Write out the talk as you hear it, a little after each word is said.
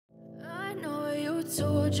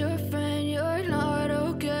told your friend you're not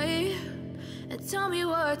okay, and tell me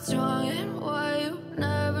what's wrong and why you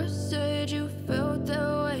never said you felt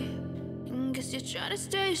that way. And guess you're trying to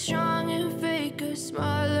stay strong and fake a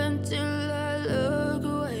smile until I look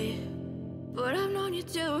away. But I've known you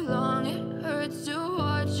too long, it hurts to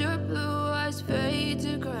watch your blue eyes fade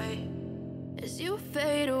to gray as you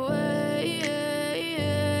fade away,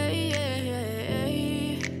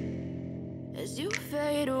 as you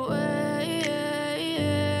fade away.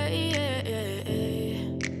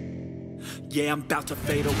 Yeah, I'm about to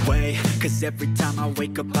fade away, cause every time I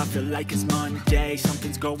wake up I feel like it's Monday.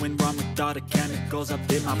 Something's going wrong with all the chemicals up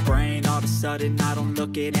in my brain. All of a sudden I don't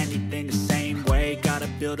look at anything the same way. Got a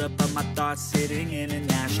buildup of my thoughts sitting in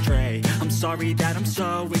an ashtray. I'm sorry that I'm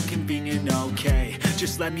so inconvenient, okay.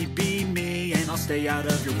 Just let me be me and I'll stay out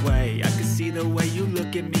of your way. I can see the way you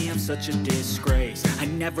look at me, I'm such a disgrace. I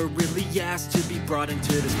never really asked to be brought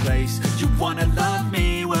into this place. You wanna love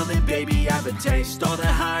me? Well then baby I have a taste. All the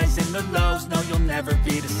highs and the lows, no you'll never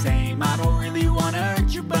be the same. I don't really wanna hurt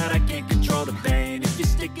you but I can't control the pain. If you're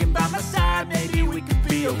sticking by my side maybe we could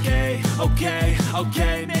be okay.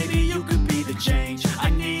 Okay, maybe you could be the change I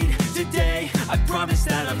need today. I promise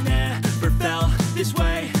that I've never felt this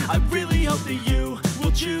way. I really hope that you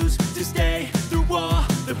will choose to stay through all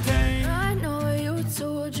the pain. I know you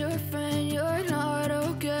told your friend you're not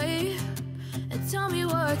okay, and tell me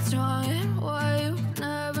what's wrong and why you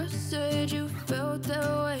never said you felt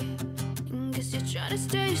that way. And guess you're trying to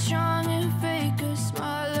stay strong and fake a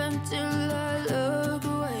smile until I look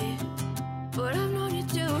away. But I've known you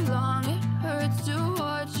too long, it hurts to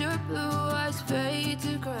watch your blue eyes fade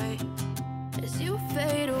to gray as you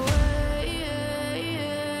fade away,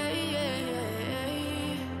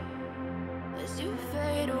 as you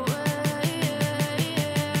fade away,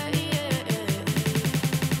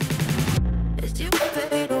 as you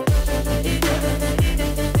fade away.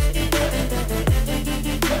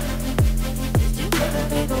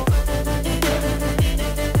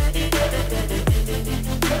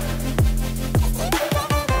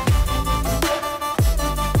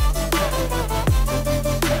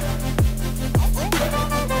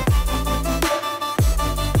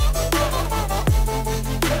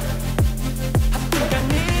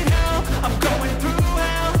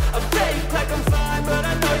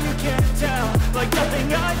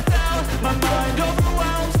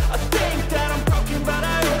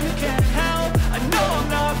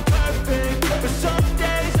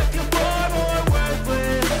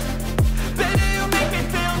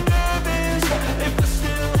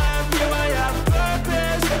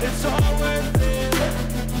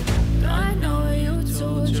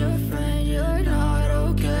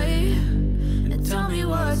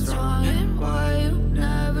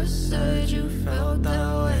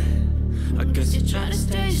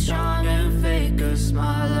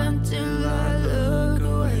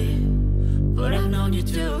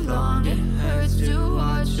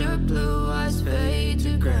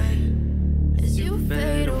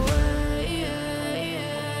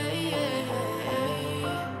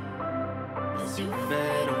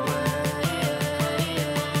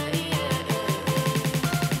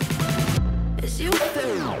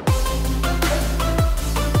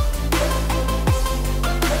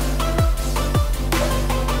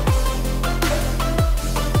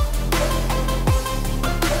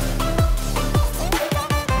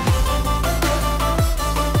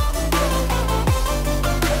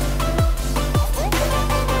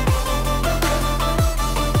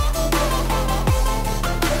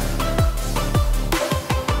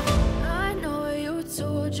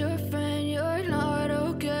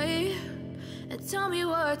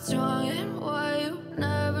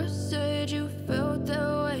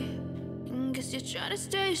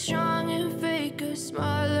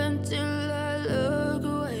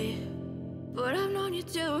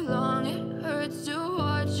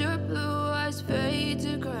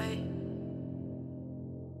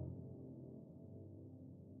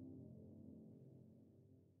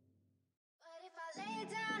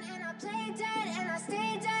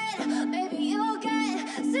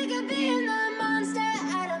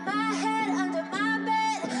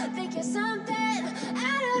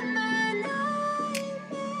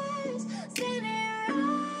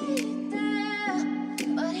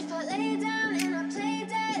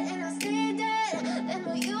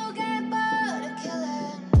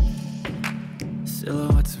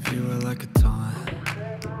 Silhouettes of you are like a taunt.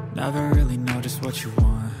 Never really know just what you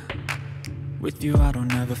want. With you I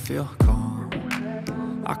don't ever feel calm.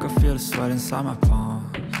 I can feel the sweat inside my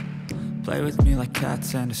palms. Play with me like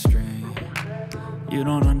cats and a string. You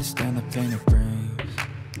don't understand the pain it brings.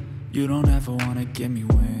 You don't ever wanna give me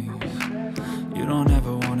wings. You don't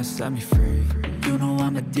ever wanna set me free. You know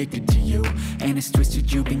I'm addicted to you, and it's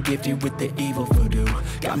twisted, you've been gifted with the evil voodoo.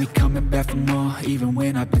 Got me coming back for more, even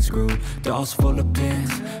when I've been screwed. Dolls full of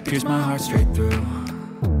pins, pierce my heart straight through.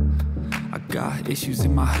 I got issues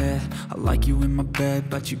in my head, I like you in my bed,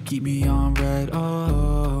 but you keep me on red.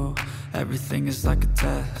 Oh, everything is like a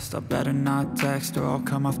test, I better not text or I'll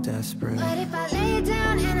come off desperate. But if I lay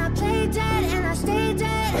down and I play dead and I stay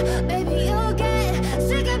dead, baby, you'll get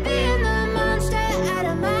sick of being the monster out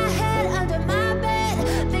of my head, under my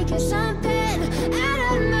bed, thinking something out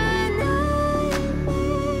of my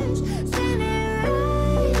nightmares, standing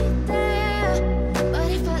right there.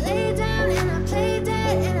 But if I lay down and I play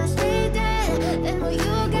dead and I stay dead, then will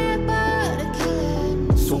you get bored of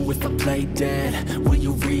killing? So if I play dead, will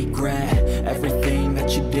you regret everything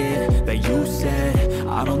that you did, that you said?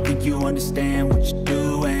 I don't think you understand what you're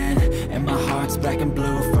doing, and my heart's black and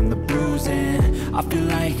blue from the bruising. I feel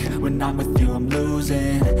like when I'm with you I'm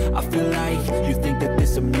losing. I feel like you think that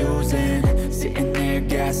this amusing, sitting there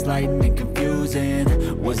gaslighting and confusing.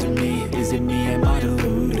 Was it me? Is it me? Am I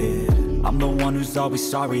deluded? I'm the one who's always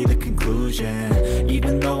sorry, the conclusion,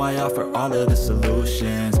 even though I offer all of the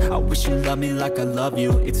solutions. I wish you loved me like I love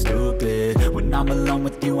you, it's stupid. When I'm alone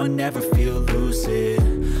with you I never feel lucid.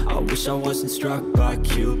 I wish I wasn't struck by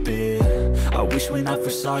Cupid. I wish when I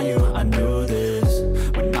first saw you I knew this.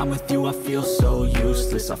 When I'm with you I feel so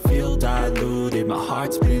useless, I feel diluted, my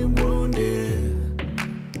heart's been wounded.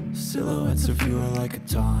 Silhouettes of you are like a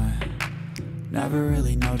taunt, never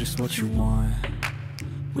really know just what you want.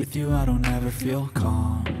 With you I don't ever feel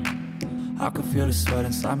calm, I can feel the sweat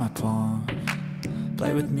inside my palms.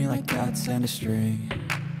 Play with me like cats and a string.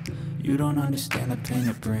 You don't understand the pain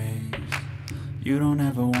it brings. You don't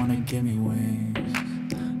ever wanna give me wings.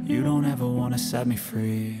 You don't ever wanna set me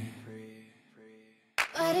free.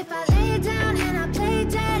 But if I lay down and I play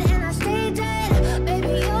dead and I stay dead, baby,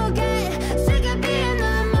 you'll get sick of being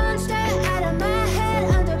the monster out of my head,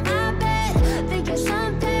 under my bed, thinking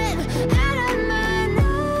something out of my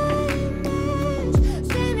nightmares,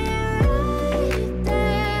 standing right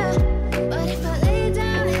there. But if I lay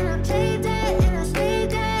down and I play dead and I stay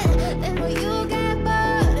dead, then will you get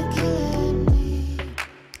bored of killing me?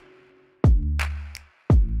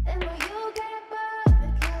 Then will you get bored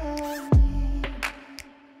of killing me?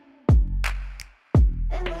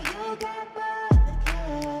 And will you get bored of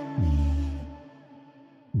killing me?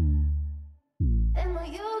 And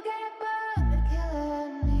will you get bored of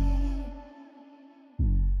killing me?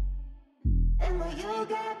 And will you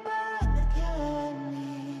get bored of killing me?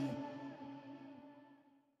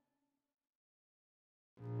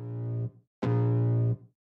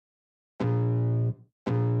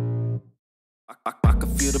 I can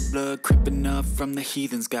feel the blood creeping up from the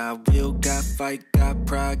heathens. Got will, got fight, got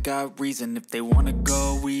pride, got reason. If they wanna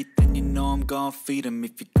go eat, then you know I'm gon' feed them.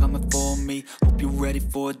 If you're coming for me, hope you're ready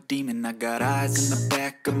for a demon. I got eyes in the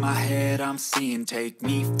back of my head, I'm seeing. Take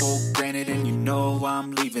me for granted and you know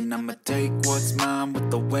I'm leaving. I'ma take what's mine with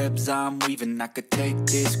the webs I'm weaving. I could take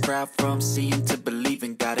this crowd from seeing to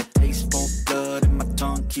believing. Got a taste for blood and my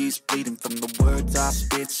tongue keeps bleeding from the words I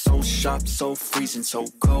spit. So sharp, so freezing, so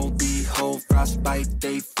cold. Behold, frostbite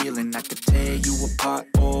they feeling. I could tear you apart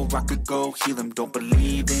or I could go heal them. Don't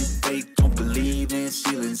believe in fate, don't believe in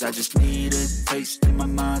ceilings. I just need a taste and my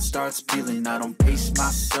mind starts peeling. I don't pace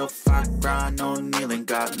myself, I grind on kneeling.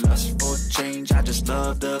 Got lust for change, I just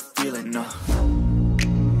love the feeling.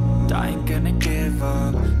 I ain't gonna give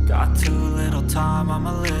up. Got too little time,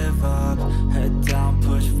 I'ma live up. Head down,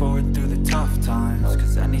 push forward through the tough times.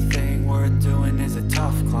 Cause anything worth doing is a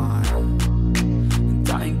tough climb. And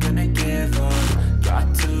I ain't gonna give up.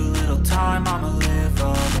 Got too little time, I'ma live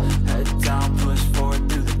up. Head down, push forward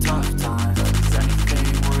through the tough times. Cause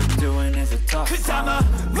anything worth doing is a tough climb. Cause I'ma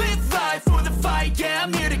live life for the fight, yeah,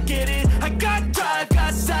 I'm here to get it. I got drive,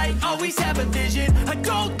 got sight, always have a vision. I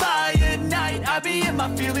go by at night, I be in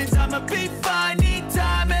my feelings. I'ma be fine, need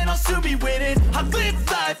time and I'll soon be winning. I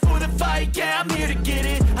live life for the fight, yeah, I'm here to get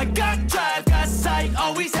it. I got drive, got sight,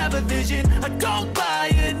 always have a vision. I go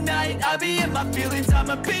by at night, I be in my feelings.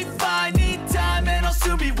 I'ma be fine, need time and I'll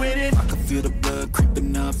soon be winning. I can feel the blood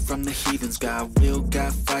creeping up from the heathens. Got will,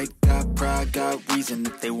 got fight, got pride, got reason.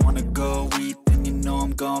 If they wanna go eat, then you know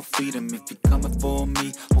I'm gon' feed them. If you're coming for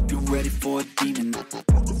me, hope you're ready for a demon. I can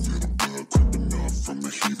feel the blood creeping up from the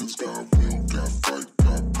heathens. Got will, got fight,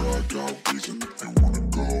 got pride, got reason. If they wanna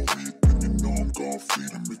go eat, then you know I'm gon' feed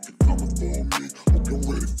them. If you're coming for me, hope you're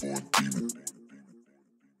ready for a demon.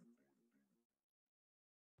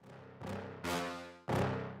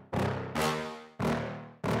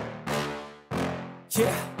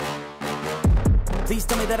 Yeah. Please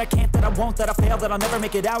tell me that I can't, that I won't, that I fail, that I'll never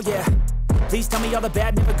make it out, yeah. Please tell me all the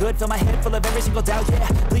bad, never good. Fill my head full of every single doubt, yeah.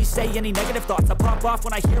 Please say any negative thoughts. I pop off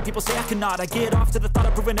when I hear people say I cannot. I get off to the thought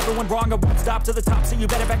of proving everyone wrong. I won't stop to the top, so you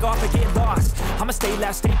better back off and get lost. I'ma stay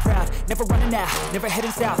loud, stay proud, never running out, never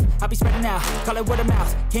heading south. I'll be spreading out, call it word of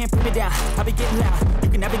mouth. Can't put me down, I'll be getting loud. You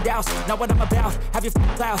can have it douse, not what I'm about. Have your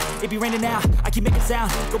cloud, it be raining now. I keep making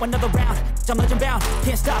sound, go another round. I'm legend bound,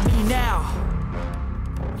 can't stop me now.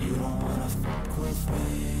 You don't wanna fuck with me.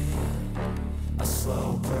 A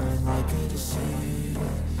slow burn like a disease.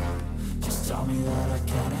 Just tell me that I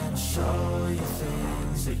can and I'll show you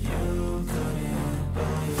things that you couldn't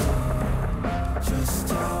believe. Just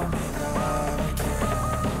tell me that I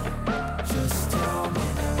can. Just tell me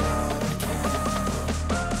that I can.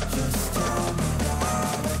 Just tell me that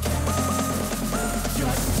I can.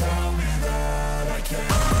 Just tell me that I can.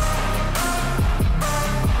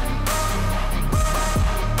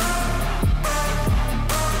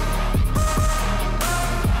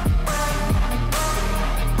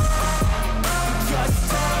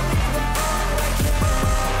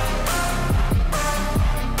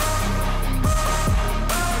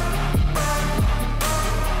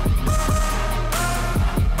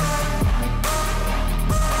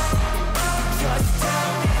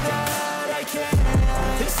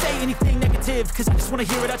 Anything negative, cause I just wanna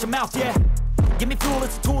hear it out your mouth, yeah. Give me fuel,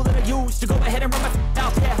 it's a tool that I use to go ahead and run my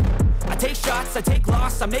mouth, yeah. I take shots, I take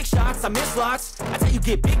loss, I make shots, I miss lots. That's how you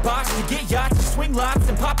get big box, you get yachts, you swing lots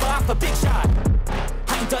and pop off a big shot.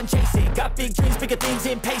 I ain't done chasing, got big dreams, bigger things,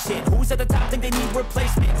 impatient. Who's at the top think they need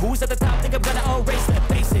replacement? Who's at the top think I'm gonna erase, let's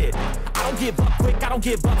face it. I don't give up quick, I don't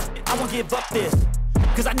give up, I won't give up this.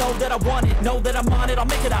 Cause I know that I want it, know that I'm on it, I'll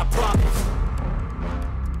make it, I promise.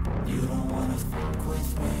 You don't wanna fuck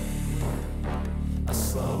with me. A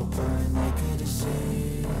slow burn like a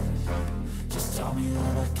disease. Just tell me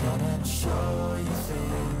that I can and I'll show you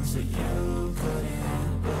things that you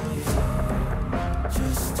couldn't believe.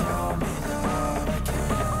 Just tell me that I can.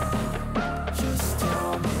 Just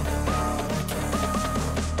tell me that I can.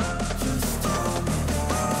 Just tell me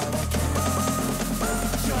that I can.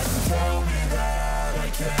 Just tell me that I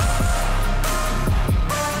can.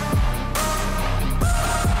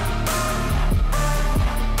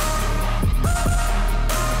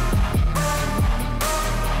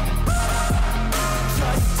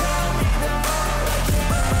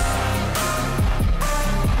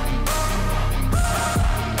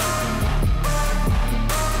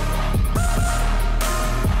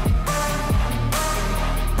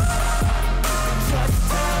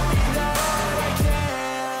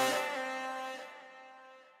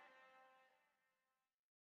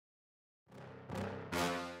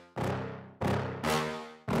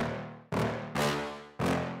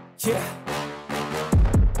 Yeah.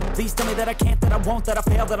 Please tell me that I can't, that I won't, that I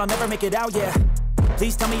fail, that I'll never make it out, yeah.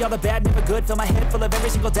 Please tell me all the bad, never good. Fill my head full of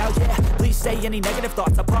every single doubt, yeah. Please say any negative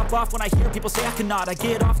thoughts. I pop off when I hear people say I cannot. I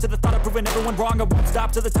get off to the thought of proving everyone wrong. I won't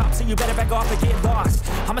stop to the top, so you better back off and get lost.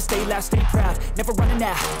 I'ma stay loud, stay proud, never running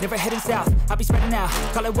out, never heading south. I'll be spreading out,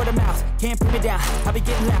 call it word of mouth. Can't put me down, I'll be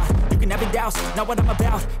getting loud. You can have it douse, not what I'm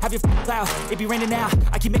about. Have your cloud, it be raining now.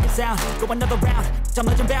 I keep making sound, go another round. I'm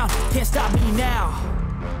legend bound, can't stop me now.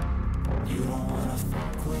 You don't wanna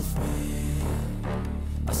fuck with me.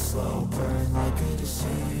 A slow burn like a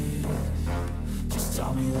disease. Just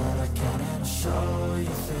tell me that I can and I'll show you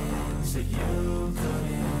things that you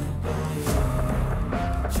couldn't believe.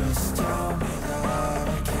 Just tell me